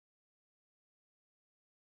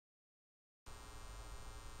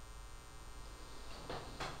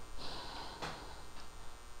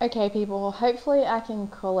Okay, people, hopefully I can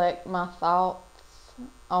collect my thoughts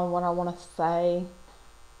on what I want to say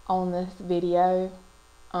on this video.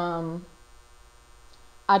 Um,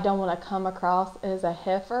 I don't want to come across as a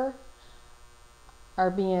heifer or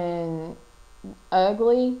being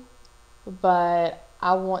ugly, but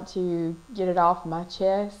I want to get it off my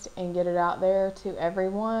chest and get it out there to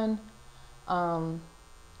everyone. Um,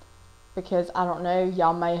 because I don't know,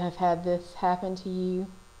 y'all may have had this happen to you.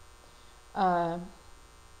 Uh,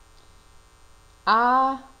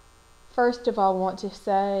 I First of all, want to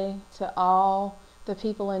say to all the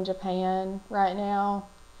people in Japan right now,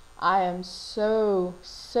 I am so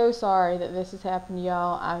sorry that this has happened to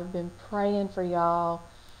y'all. I've been praying for y'all,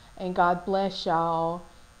 and God bless y'all.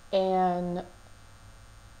 And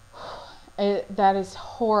that is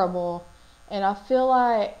horrible. And I feel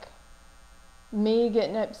like me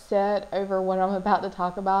getting upset over what I'm about to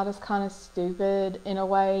talk about is kind of stupid in a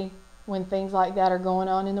way when things like that are going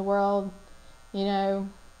on in the world, you know.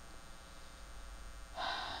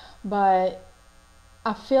 But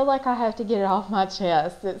I feel like I have to get it off my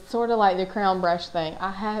chest. It's sort of like the crown brush thing.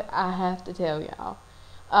 I have to tell y'all.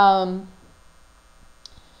 Um,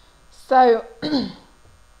 so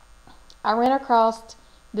I ran across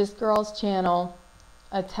this girl's channel,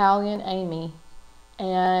 Italian Amy,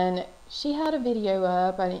 and she had a video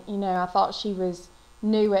up. And I thought she was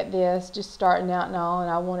new at this, just starting out and all,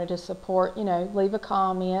 and I wanted to support. Leave a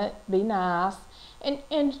comment, be nice,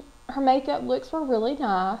 and her makeup looks were really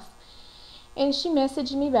nice. And she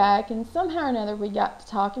messaged me back, and somehow or another we got to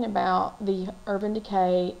talking about the Urban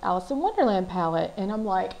Decay Alice in Wonderland palette. And I'm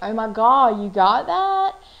like, oh my God, you got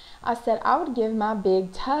that? I said, I would give my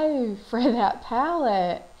big toe for that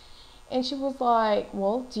palette. And she was like,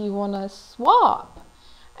 well, do you want to swap?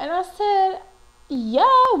 And I said,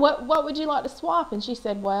 yeah, what would you like to swap? And she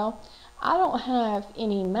said, well, I don't have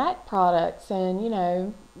any MAC products,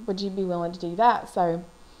 and, would you be willing to do that? So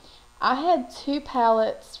I had two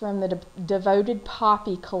palettes from the Devoted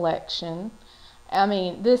Poppy collection. I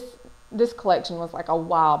mean, this collection was like a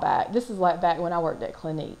while back. This is like back when I worked at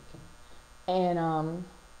Clinique. And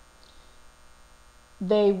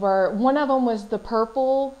one of them was the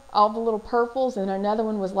purple, all the little purples, and another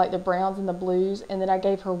one was like the browns and the blues. And then I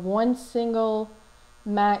gave her one single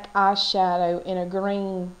MAC eyeshadow in a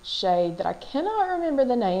green shade that I cannot remember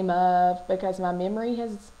the name of because my memory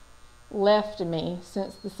has left me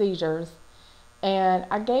since the seizures. And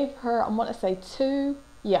I gave her, I want to say two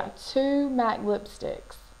MAC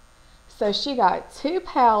lipsticks. So she got two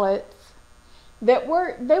palettes they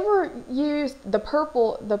were used. The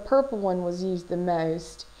purple one was used the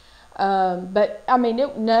most. But I mean,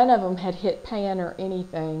 none of them had hit pan or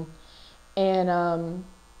anything. And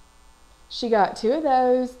she got two of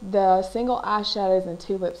those, the single eyeshadows, and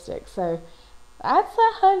two lipsticks. So that's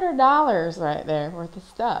 $100 right there worth of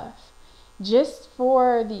stuff, just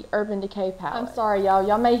for the Urban Decay palette. I'm sorry, y'all.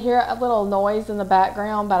 Y'all may hear a little noise in the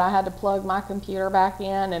background, but I had to plug my computer back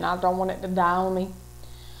in, and I don't want it to die on me.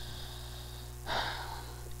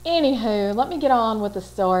 Anywho, let me get on with the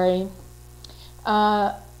story.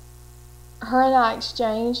 Her and I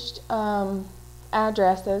exchanged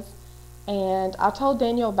addresses, and I told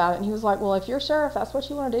Daniel about it, and he was like, well, if you're sure, if that's what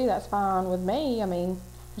you want to do, that's fine with me. I mean,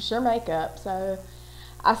 it's your makeup. So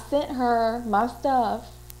I sent her my stuff,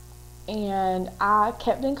 and I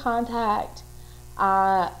kept in contact.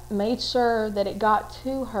 I made sure that it got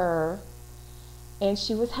to her, and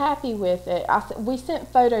she was happy with it. We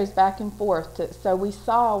sent photos back and forth, so we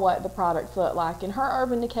saw what the products looked like. And her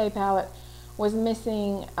Urban Decay palette was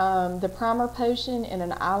missing the primer potion and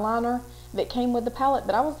an eyeliner that came with the palette.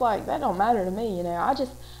 But I was like, that don't matter to me, I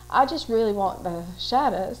just really want the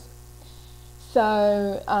shadows.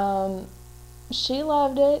 So she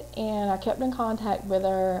loved it, and I kept in contact with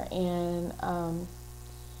her, and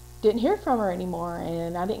didn't hear from her anymore,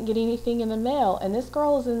 and I didn't get anything in the mail. And this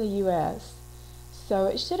girl is in the U.S., so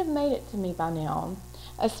it should have made it to me by now,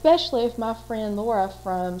 especially if my friend Laura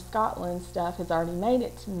from Scotland stuff has already made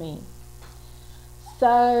it to me.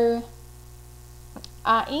 So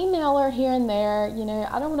I email her here and there.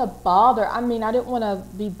 I don't want to bother. I mean, I didn't want to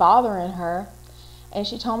be bothering her. And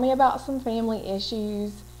she told me about some family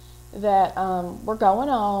issues that were going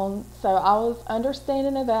on. So I was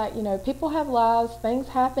understanding of that. People have lives, things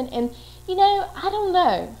happen. And, I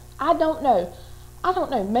don't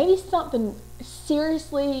know. Maybe something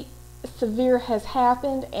seriously severe has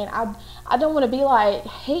happened, and I don't want to be like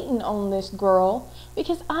hating on this girl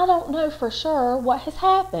because I don't know for sure what has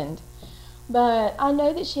happened. But I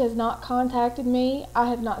know that she has not contacted me. I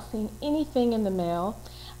have not seen anything in the mail.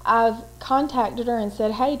 I've contacted her and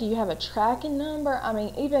said, hey, do you have a tracking number? I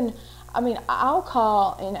mean, even I mean, I'll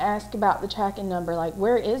call and ask about the tracking number, like,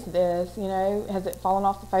 where is this? You know, has it fallen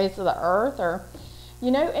off the face of the earth? Or,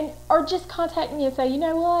 you know, and or just contact me and say, you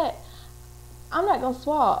know what, I'm not gonna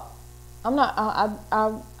swap. I'm not.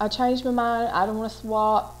 I changed my mind. I don't want to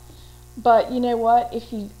swap. But you know what?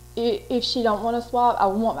 If she don't want to swap, I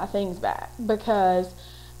want my things back, because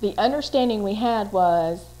the understanding we had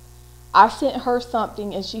was I sent her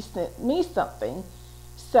something and she sent me something.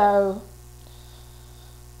 So,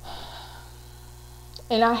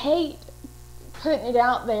 and I hate putting it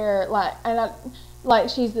out there like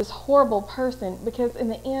she's this horrible person, because in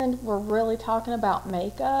the end we're really talking about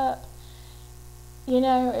makeup. You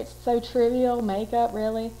know, it's so trivial, makeup,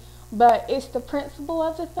 really. But it's the principle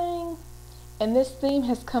of the thing. And this theme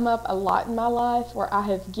has come up a lot in my life, where I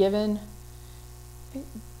have given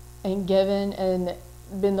and given and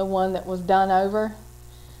been the one that was done over.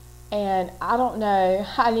 And I don't know,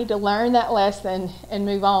 I need to learn that lesson and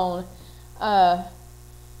move on. I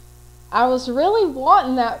was really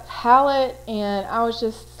wanting that palette, and I was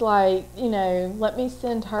just like, you know, let me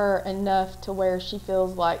send her enough to where she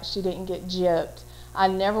feels like she didn't get gypped. I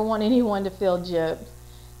never want anyone to feel gypped.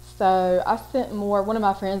 So I sent more. One of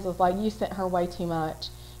my friends was like, you sent her way too much.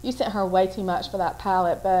 You sent her way too much for that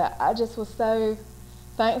palette. But I just was so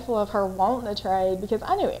thankful of her wanting to trade, because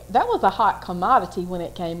I knew that was a hot commodity when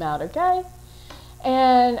it came out, okay?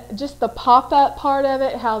 And just the pop-up part of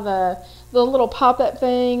it, how the little pop-up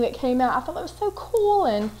thing that came out, I thought that was so cool.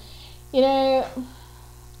 And, you know,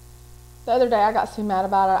 the other day I got so mad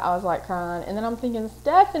about it, I was like crying. And then I'm thinking,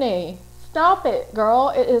 Stephanie, stop it,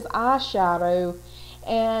 girl. It is eyeshadow.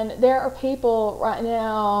 And there are people right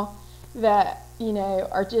now that, you know,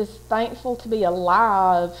 are just thankful to be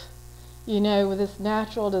alive, you know, with this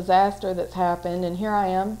natural disaster that's happened. And here I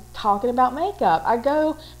am talking about makeup. I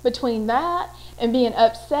go between that and being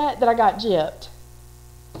upset that I got gypped.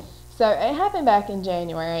 So it happened back in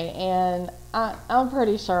January, and I'm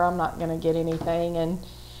pretty sure I'm not going to get anything.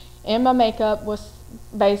 And my makeup was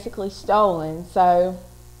basically stolen. So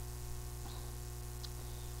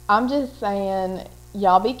I'm just saying,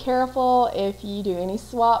 y'all be careful if you do any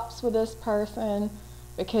swaps with this person,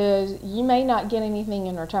 because you may not get anything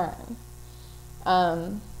in return.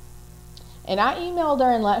 And I emailed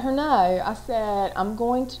her and let her know. I said, I'm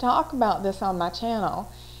going to talk about this on my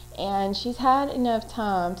channel. And she's had enough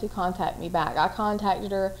time to contact me back. I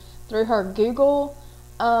contacted her through her Google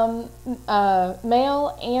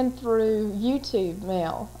mail and through YouTube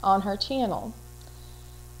mail on her channel.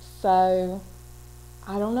 So,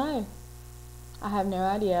 I don't know. I have no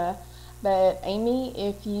idea. But Amy,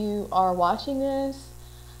 if you are watching this,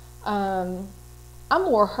 I'm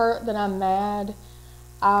more hurt than I'm mad.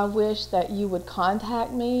 I wish that you would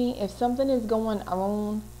contact me if something is going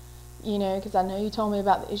on, you know, because I know you told me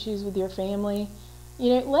about the issues with your family.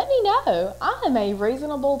 You know, let me know. I am a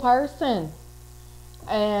reasonable person.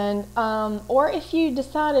 And, or if you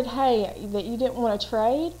decided, hey, that you didn't want to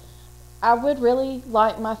trade, I would really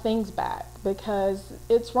like my things back, because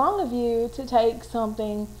it's wrong of you to take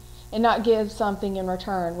something and not give something in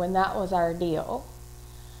return when that was our deal.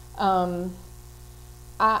 I'm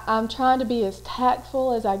trying to be as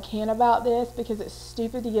tactful as I can about this, because it's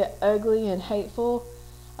stupid to get ugly and hateful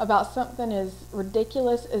about something as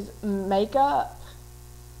ridiculous as makeup.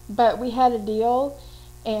 But we had a deal,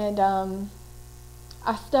 and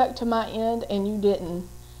I stuck to my end and you didn't.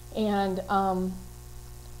 And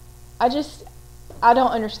I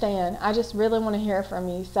don't understand. I just really want to hear from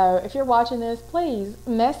you. So if you're watching this, please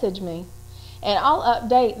message me, and I'll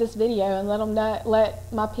update this video and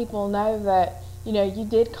let my people know that, you know, you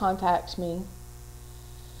did contact me.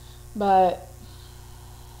 But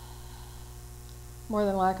more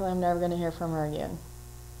than likely, I'm never going to hear from her again.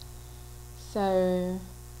 So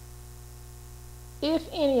if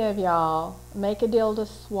any of y'all make a deal to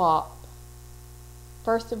swap,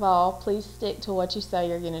 first of all, please stick to what you say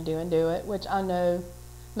you're going to do and do it, which I know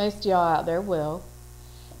most of y'all out there will.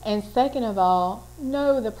 And second of all,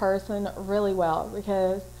 know the person really well,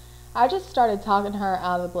 because I just started talking to her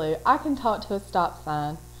out of the blue. I can talk to a stop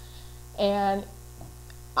sign. And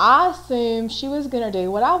I assumed she was going to do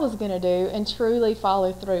what I was going to do and truly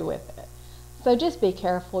follow through with it. So just be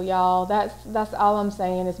careful, y'all. That's all I'm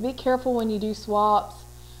saying, is be careful when you do swaps.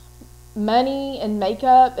 Money and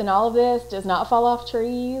makeup and all of this does not fall off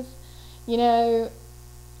trees, you know,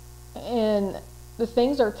 and the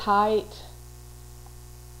things are tight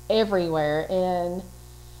everywhere. And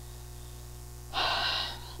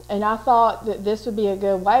I thought that this would be a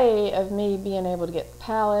good way of me being able to get the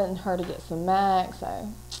palette and her to get some MAC. So,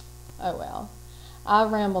 oh well.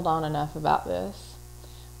 I've rambled on enough about this.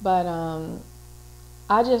 But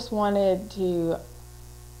I just wanted to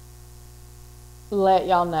let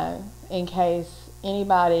y'all know in case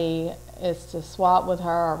anybody is to swap with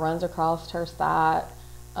her or runs across her site.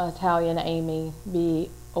 Italian Amy,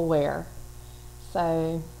 be aware.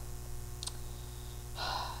 So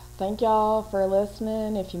thank y'all for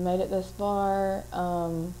listening. If you made it this far,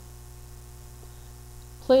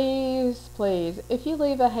 please, if you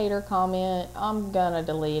leave a hater comment, I'm gonna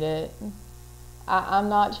delete it. I'm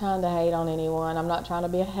not trying to hate on anyone. I'm not trying to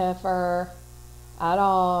be a heifer at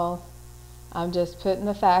all. I'm just putting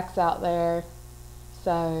the facts out there.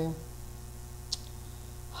 So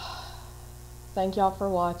thank y'all for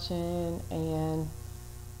watching, and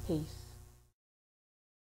peace.